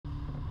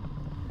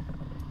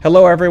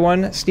Hello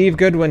everyone, Steve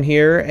Goodwin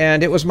here,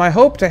 and it was my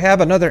hope to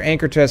have another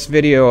anchor test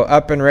video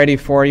up and ready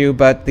for you,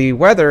 but the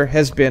weather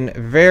has been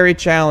very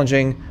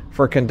challenging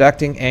for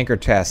conducting anchor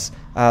tests.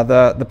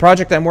 The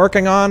project I'm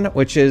working on,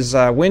 which is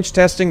winch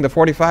testing the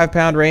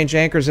 45-pound range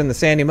anchors in the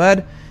sandy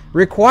mud,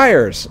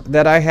 requires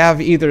that I have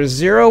either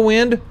zero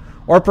wind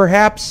or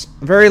perhaps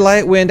very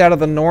light wind out of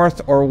the north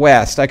or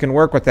west. I can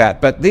work with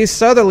that, but these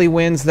southerly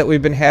winds that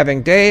we've been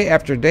having day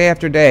after day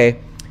after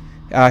day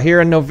here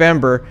in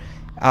November,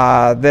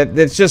 I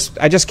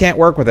just can't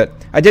work with it.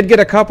 I did get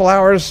a couple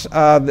hours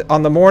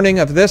on the morning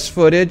of this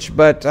footage,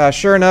 but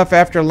sure enough,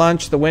 after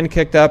lunch, the wind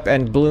kicked up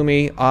and blew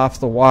me off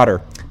the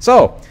water.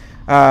 So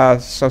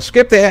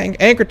skip the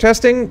anchor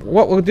testing.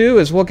 What we'll do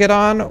is we'll get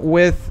on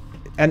with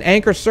an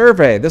anchor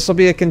survey. This will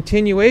be a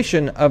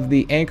continuation of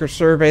the anchor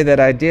survey that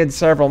I did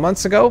several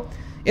months ago.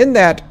 In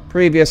that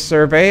previous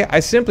survey, I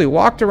simply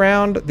walked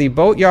around the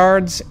boat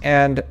yards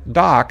and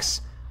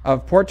docks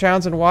of Port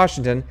Townsend,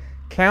 Washington,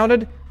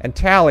 counted and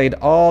tallied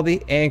all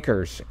the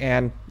anchors,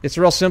 and it's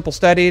a real simple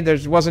study. There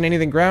wasn't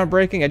anything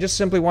groundbreaking. I just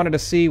simply wanted to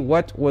see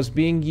what was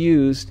being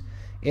used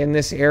in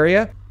this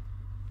area.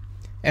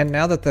 And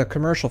now that the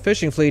commercial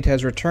fishing fleet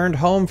has returned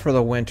home for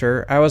the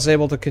winter, I was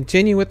able to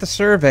continue with the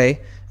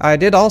survey. I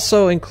did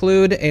also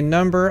include a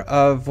number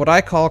of what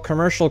I call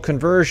commercial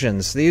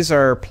conversions. These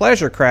are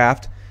pleasure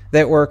craft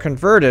that were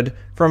converted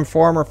from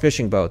former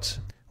fishing boats.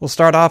 We'll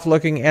start off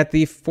looking at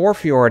the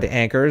forefjord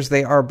anchors.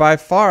 They are by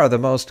far the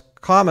most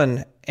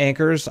common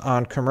anchors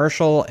on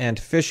commercial and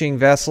fishing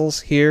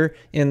vessels here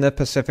in the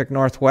Pacific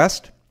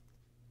Northwest.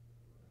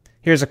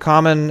 Here's a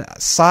common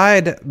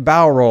side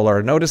bow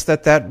roller. Notice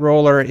that that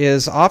roller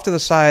is off to the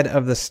side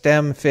of the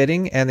stem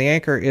fitting, and the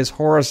anchor is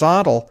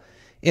horizontal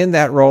in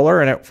that roller,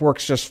 and it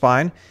works just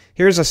fine.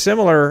 Here's a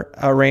similar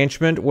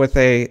arrangement with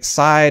a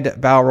side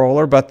bow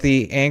roller, but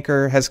the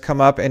anchor has come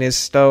up and is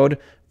stowed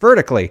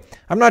vertically.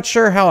 I'm not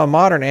sure how a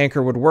modern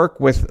anchor would work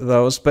with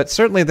those, but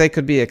certainly they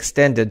could be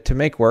extended to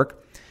make work.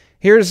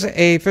 Here's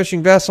a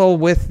fishing vessel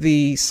with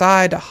the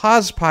side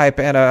hawse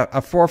pipe and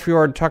a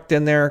forefjord tucked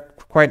in there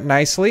quite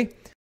nicely.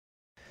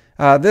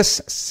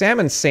 This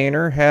salmon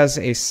seiner has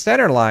a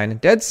centerline,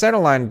 dead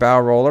centerline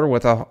bow roller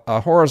with a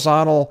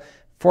horizontal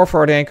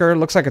forefjord anchor.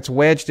 Looks like it's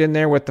wedged in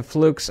there with the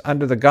flukes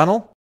under the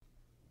gunnel.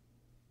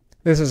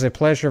 This is a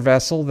pleasure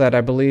vessel that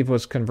I believe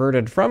was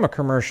converted from a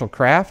commercial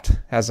craft.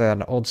 Has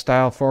an old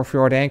style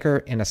forefjord anchor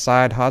in a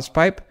side hawse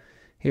pipe.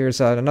 Here's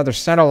another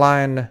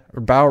centerline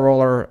bow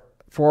roller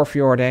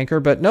forefjord anchor,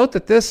 but note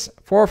that this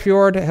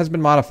forefjord has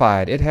been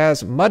modified. It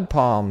has mud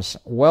palms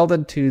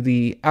welded to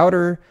the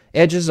outer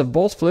edges of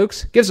both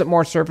flukes, gives it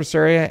more surface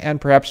area and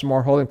perhaps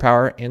more holding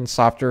power in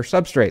softer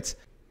substrates.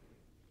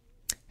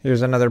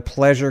 Here's another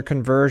pleasure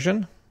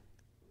conversion.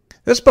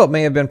 This boat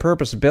may have been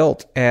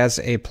purpose-built as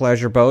a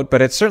pleasure boat,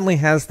 but it certainly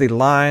has the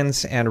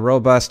lines and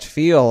robust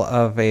feel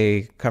of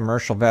a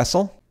commercial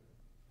vessel.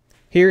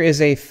 Here is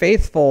a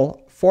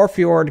faithful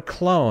forefjord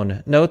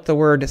clone. Note the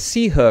word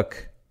sea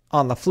hook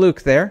on the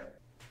fluke there.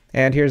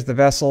 And here's the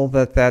vessel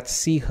that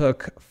sea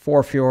hook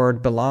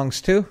forefjord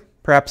belongs to.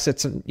 Perhaps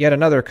it's yet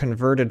another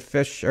converted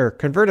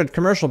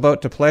commercial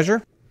boat to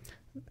pleasure.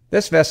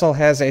 This vessel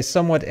has a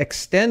somewhat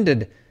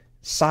extended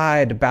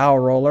side bow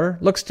roller.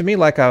 Looks to me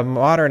like a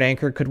modern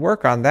anchor could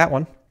work on that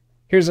one.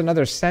 Here's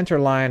another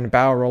centerline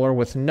bow roller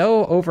with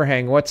no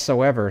overhang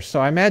whatsoever.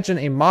 So I imagine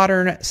a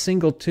modern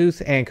single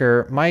tooth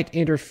anchor might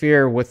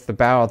interfere with the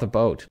bow of the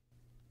boat.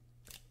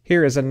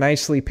 Here is a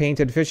nicely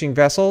painted fishing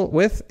vessel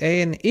with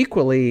an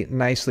equally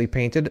nicely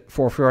painted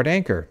forefjord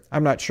anchor.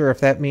 I'm not sure if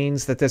that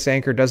means that this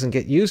anchor doesn't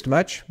get used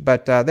much,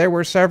 but there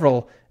were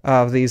several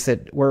of these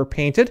that were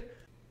painted.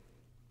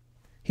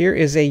 Here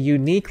is a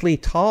uniquely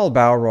tall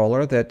bow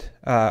roller that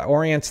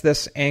orients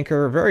this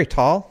anchor very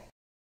tall.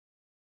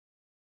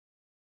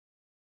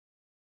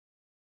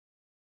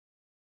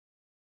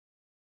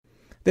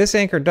 This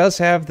anchor does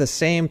have the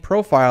same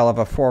profile of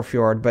a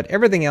forefjord, but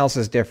everything else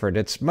is different.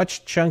 It's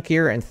much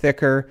chunkier and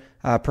thicker,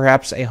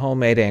 perhaps a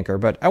homemade anchor,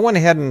 but I went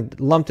ahead and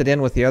lumped it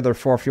in with the other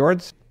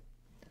forefjords.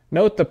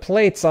 Note the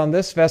plates on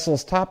this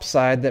vessel's top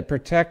side that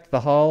protect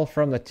the hull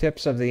from the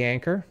tips of the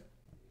anchor.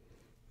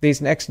 These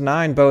next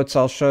 9 boats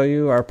I'll show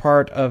you are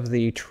part of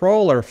the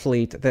trawler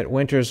fleet that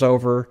winters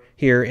over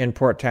here in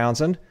Port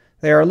Townsend.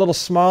 They are a little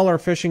smaller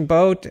fishing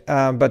boat,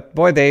 but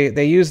boy,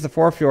 they use the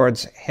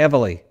forefjords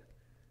heavily.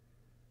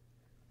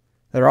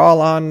 They're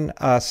all on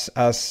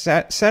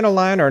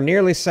centerline or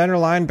nearly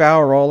centerline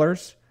bow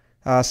rollers.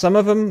 Some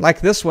of them,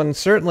 like this one,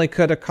 certainly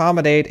could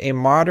accommodate a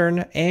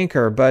modern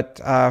anchor, but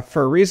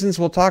for reasons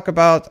we'll talk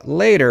about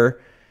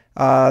later,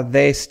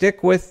 they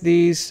stick with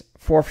these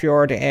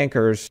forefjord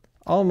anchors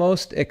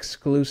almost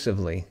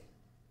exclusively.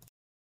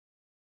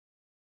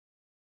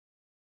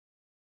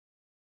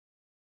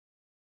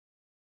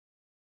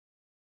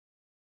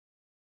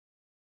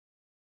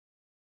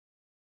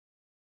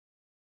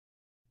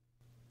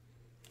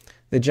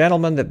 The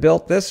gentleman that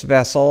built this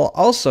vessel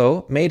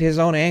also made his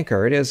own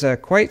anchor. It is a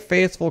quite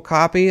faithful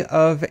copy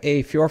of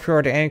a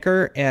forefjord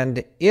anchor,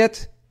 and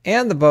it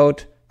and the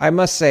boat, I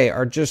must say,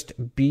 are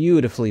just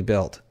beautifully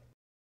built.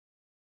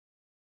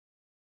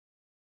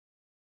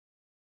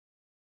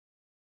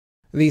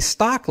 The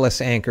stockless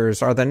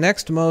anchors are the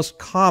next most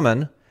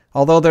common,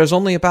 although there's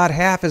only about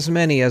half as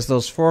many as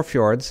those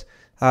forefjords.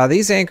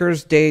 These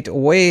anchors date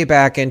way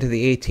back into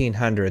the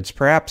 1800s,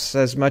 perhaps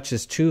as much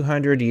as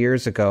 200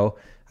 years ago.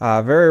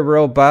 Very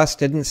robust.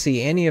 Didn't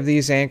see any of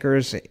these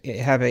anchors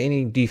have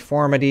any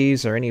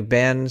deformities or any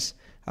bends.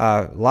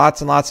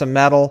 Lots and lots of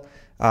metal,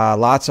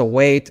 lots of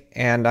weight,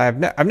 and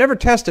I've never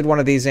tested one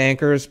of these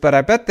anchors, but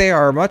I bet they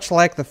are much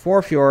like the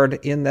forefjord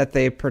in that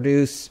they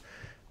produce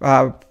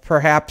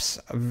perhaps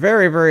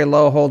very, very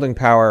low holding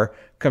power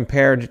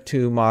compared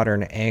to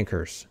modern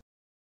anchors.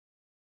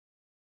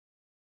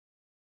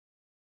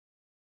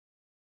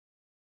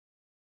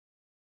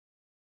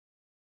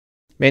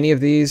 Many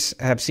of these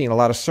have seen a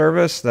lot of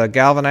service. The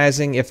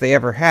galvanizing, if they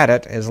ever had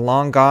it, is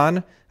long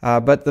gone,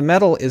 but the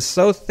metal is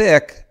so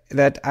thick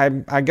that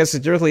I guess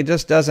it really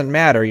just doesn't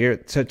matter.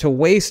 To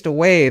waste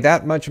away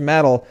that much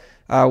metal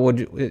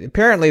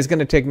apparently is going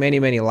to take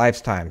many, many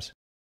lifetimes.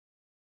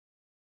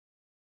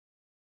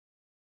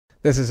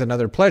 This is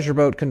another pleasure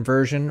boat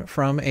conversion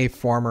from a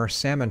former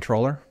salmon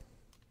trawler.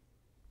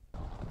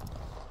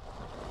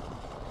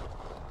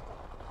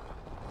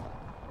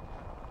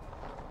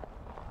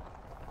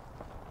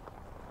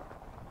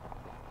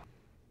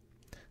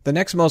 The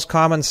next most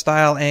common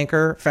style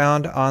anchor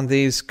found on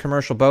these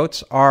commercial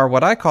boats are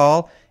what I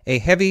call a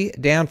heavy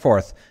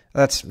Danforth.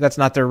 That's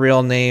not their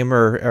real name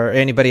or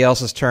anybody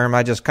else's term.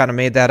 I just kind of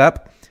made that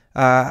up.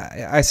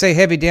 I say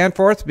heavy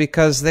Danforth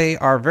because they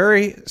are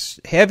very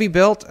heavy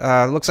built.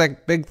 Looks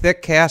like big,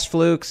 thick cast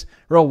flukes,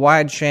 real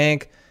wide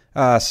shank,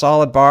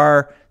 solid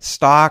bar,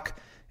 stock,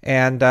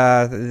 and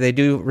they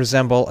do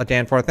resemble a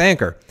Danforth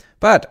anchor.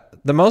 But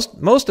the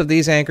most of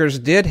these anchors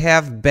did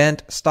have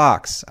bent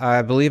stocks.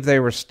 I believe they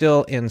were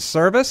still in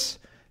service,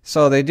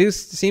 so they do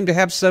seem to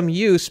have some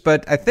use.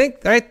 But I think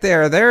right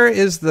there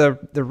is the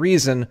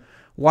reason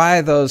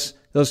why those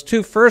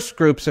two first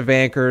groups of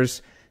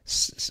anchors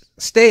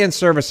stay in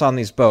service on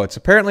these boats.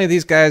 Apparently,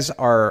 these guys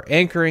are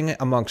anchoring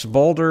amongst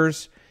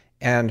boulders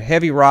and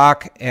heavy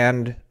rock,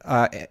 and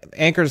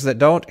anchors that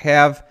don't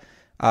have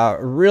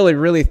really,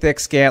 really thick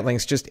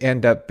scantlings just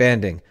end up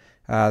bending.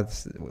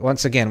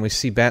 Once again, we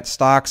see bent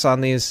stocks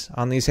on these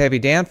heavy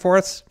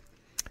Danforths.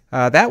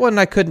 That one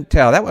I couldn't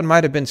tell. That one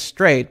might have been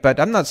straight, but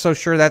I'm not so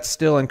sure that's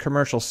still in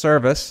commercial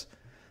service.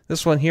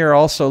 This one here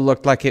also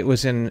looked like it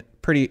was in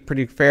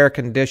pretty fair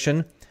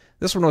condition.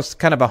 This one was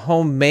kind of a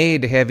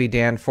homemade heavy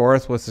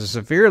Danforth with a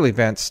severely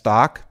bent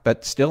stock,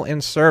 but still in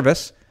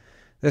service.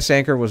 This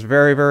anchor was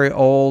very, very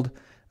old,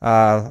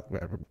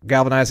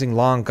 galvanizing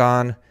long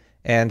gone,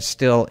 and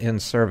still in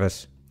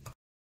service.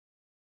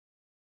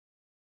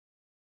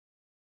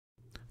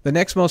 The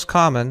next most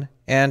common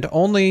and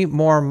only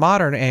more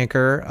modern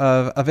anchor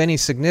of any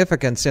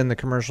significance in the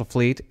commercial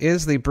fleet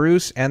is the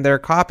Bruce and their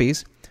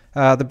copies.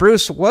 The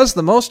Bruce was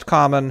the most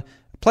common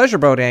pleasure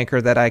boat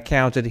anchor that I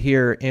counted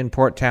here in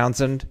Port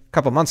Townsend a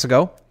couple months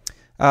ago.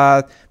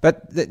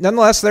 But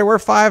nonetheless, there were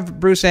 5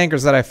 Bruce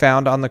anchors that I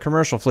found on the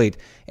commercial fleet.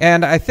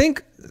 And I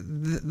think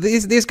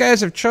these guys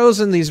have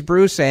chosen these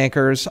Bruce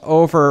anchors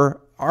over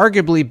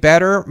arguably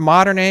better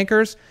modern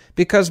anchors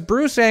because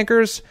Bruce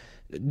anchors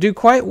do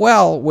quite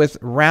well with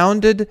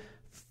rounded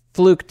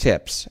fluke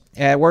tips,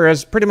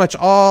 whereas pretty much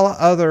all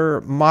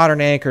other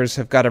modern anchors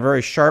have got a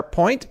very sharp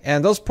point,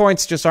 and those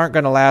points just aren't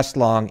going to last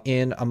long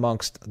in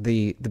amongst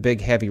the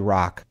big heavy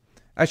rock.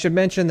 I should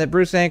mention that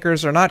Bruce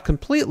anchors are not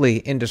completely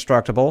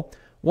indestructible.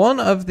 One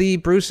of the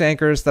Bruce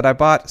anchors that I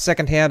bought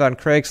secondhand on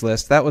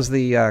Craigslist, that was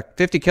the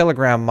 50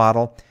 kilogram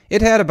model,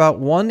 it had about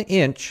 1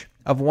 inch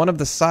of one of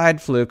the side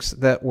flukes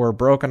that were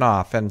broken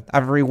off, and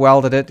I've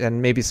re-welded it,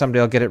 and maybe someday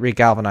I'll get it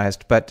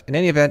regalvanized. But in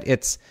any event,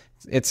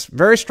 it's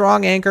very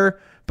strong anchor,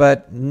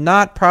 but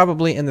not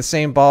probably in the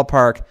same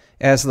ballpark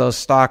as those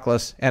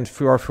stockless and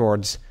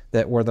forefjords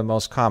that were the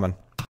most common.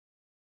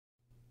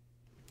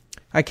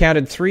 I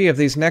counted 3 of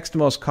these next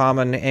most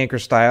common anchor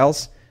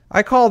styles.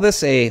 I call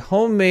this a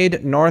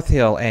homemade North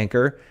Hill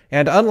anchor,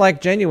 and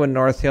unlike genuine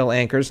North Hill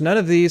anchors, none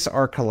of these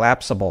are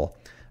collapsible.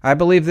 I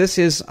believe this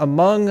is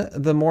among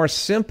the more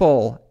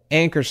simple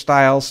anchor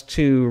styles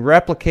to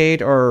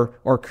replicate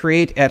or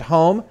create at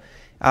home.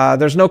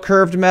 There's no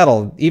curved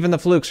metal. Even the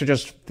flukes are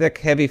just thick,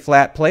 heavy,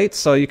 flat plates,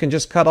 so you can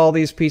just cut all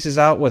these pieces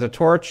out with a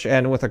torch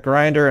and with a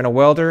grinder and a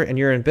welder, and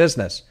you're in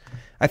business.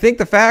 I think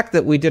the fact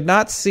that we did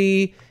not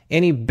see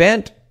any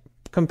bent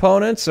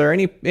components or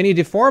any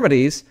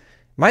deformities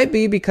might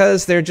be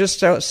because they're just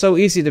so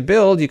easy to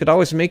build. You could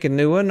always make a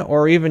new one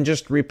or even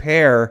just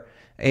repair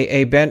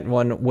a bent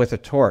one with a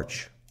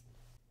torch.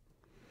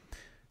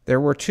 There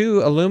were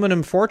 2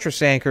 aluminum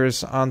fortress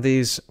anchors on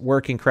these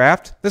working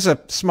craft. This is a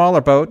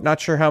smaller boat,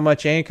 not sure how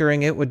much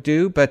anchoring it would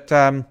do, but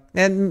and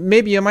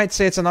maybe you might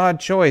say it's an odd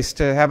choice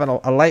to have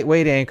a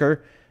lightweight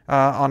anchor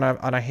on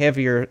a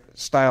heavier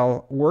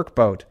style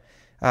workboat.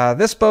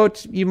 This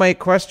boat, you might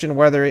question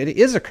whether it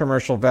is a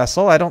commercial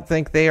vessel. I don't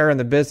think they are in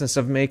the business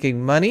of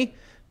making money,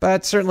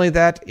 but certainly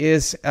that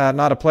is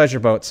not a pleasure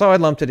boat, so I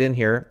lumped it in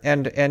here.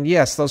 And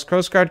yes, those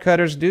Coast Guard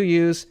cutters do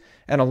use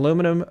an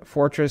aluminum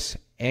fortress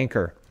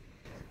anchor.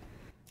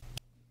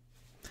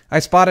 I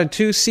spotted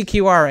two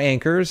CQR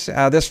anchors.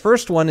 This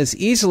first one is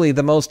easily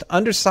the most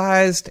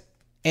undersized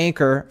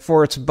anchor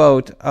for its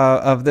boat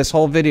of this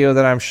whole video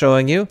that I'm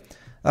showing you.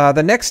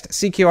 The next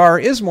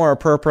CQR is more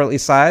appropriately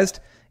sized.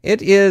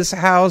 It is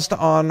housed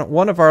on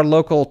one of our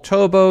local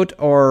towboat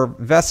or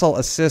vessel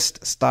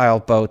assist style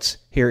boats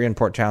here in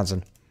Port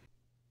Townsend.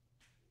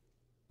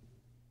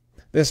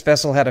 This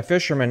vessel had a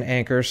fisherman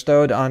anchor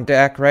stowed on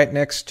deck right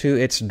next to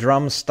its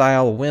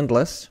drum-style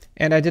windlass,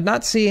 and I did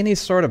not see any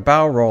sort of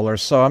bow roller,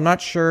 so I'm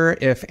not sure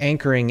if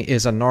anchoring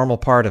is a normal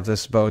part of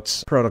this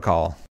boat's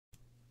protocol.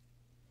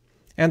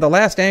 And the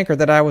last anchor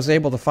that I was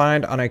able to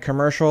find on a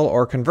commercial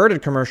or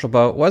converted commercial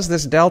boat was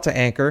this Delta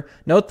anchor.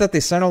 Note that the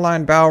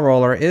centerline bow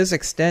roller is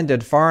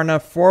extended far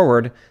enough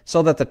forward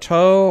so that the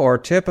toe or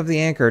tip of the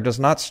anchor does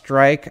not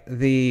strike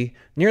the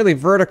nearly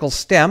vertical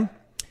stem.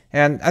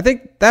 And I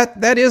think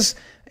that is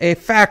a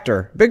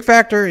big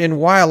factor in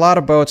why a lot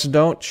of boats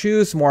don't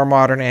choose more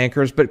modern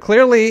anchors, but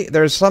clearly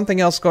there's something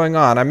else going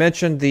on. I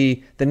mentioned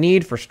the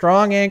need for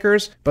strong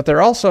anchors, but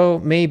there also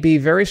may be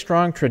very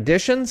strong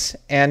traditions,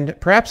 and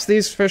perhaps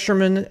these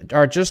fishermen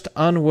are just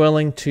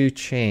unwilling to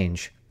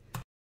change.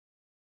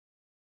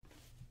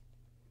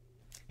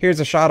 Here's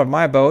a shot of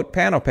my boat,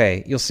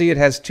 Panope. You'll see it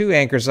has two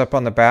anchors up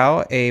on the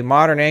bow, a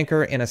modern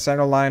anchor in a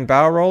centerline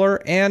bow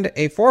roller, and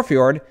a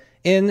forefjord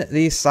in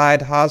the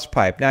side hawse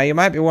pipe. Now you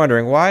might be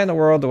wondering, why in the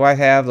world do I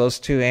have those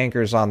two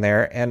anchors on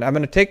there? And I'm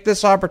going to take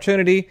this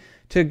opportunity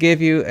to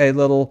give you a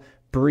little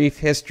brief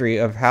history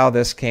of how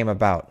this came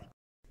about.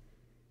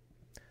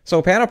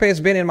 So Panope has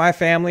been in my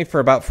family for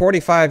about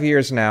 45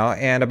 years now,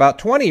 and about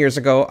 20 years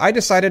ago I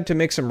decided to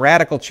make some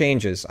radical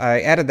changes.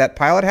 I added that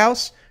pilot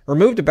house,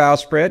 removed a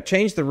bowsprit,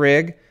 changed the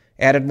rig,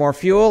 added more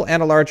fuel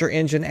and a larger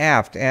engine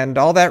aft, and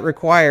all that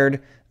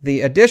required the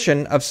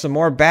addition of some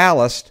more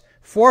ballast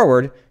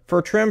forward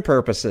for trim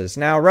purposes.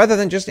 Now, rather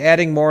than just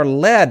adding more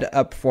lead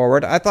up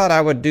forward, I thought I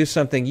would do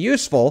something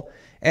useful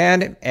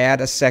and add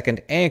a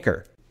second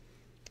anchor.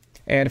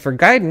 And for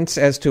guidance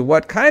as to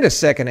what kind of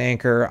second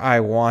anchor I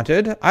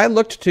wanted, I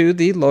looked to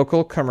the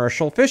local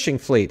commercial fishing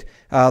fleet.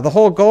 The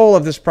whole goal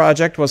of this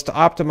project was to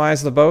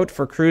optimize the boat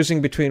for cruising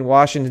between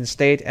Washington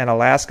State and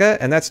Alaska,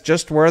 and that's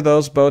just where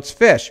those boats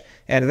fish.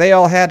 And they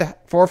all had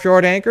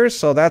forefjord anchors,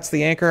 so that's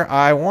the anchor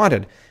I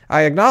wanted.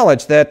 I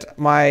acknowledge that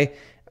my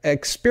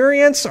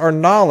experience or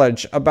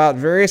knowledge about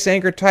various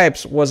anchor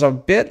types was a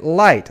bit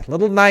light, a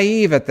little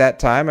naive at that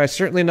time. I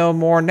certainly know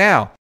more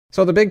now.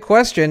 So the big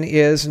question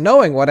is,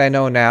 knowing what I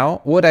know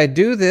now, would I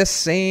do this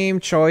same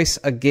choice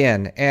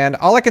again? And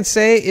all I can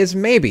say is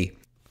maybe.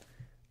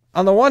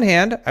 On the one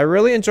hand, I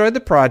really enjoyed the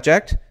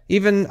project.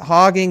 Even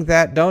hogging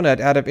that donut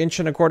out of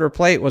 1¼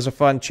 plate was a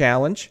fun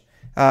challenge.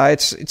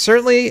 It's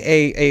certainly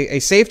a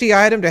safety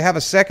item to have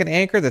a second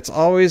anchor that's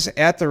always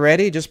at the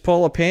ready. Just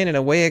pull a pin and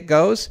away it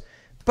goes.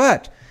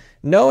 But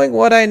knowing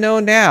what I know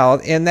now,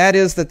 and that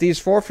is that these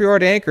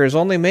forefjord anchors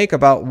only make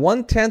about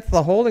 1/10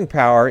 the holding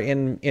power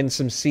in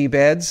some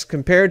seabeds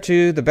compared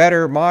to the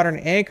better modern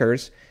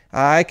anchors,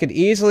 I could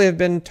easily have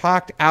been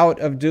talked out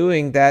of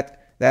doing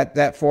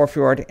that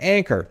forefjord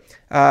anchor.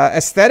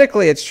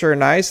 Aesthetically, it's sure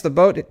nice. The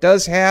boat, it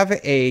does have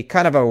a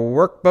kind of a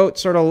workboat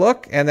sort of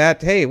look, and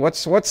that, hey,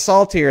 what's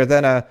saltier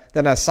than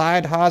a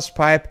side hawse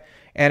pipe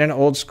and an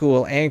old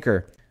school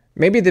anchor?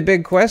 Maybe the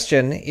big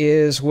question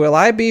is, will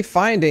I be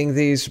finding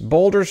these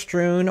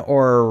boulder-strewn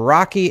or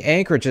rocky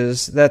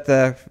anchorages that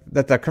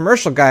the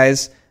commercial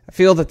guys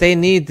feel that they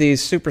need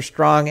these super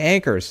strong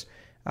anchors?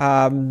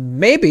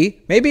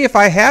 Maybe if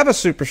I have a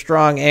super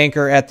strong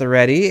anchor at the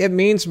ready, it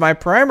means my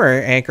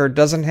primary anchor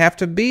doesn't have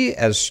to be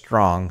as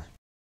strong.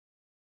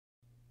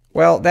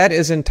 Well, that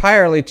is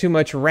entirely too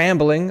much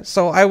rambling,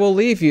 so I will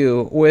leave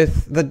you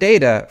with the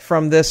data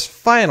from this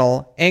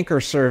final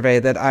anchor survey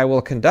that I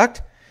will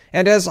conduct.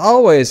 And as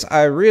always,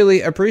 I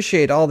really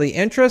appreciate all the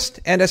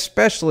interest and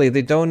especially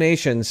the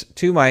donations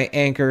to my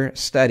anchor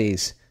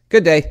studies.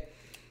 Good day.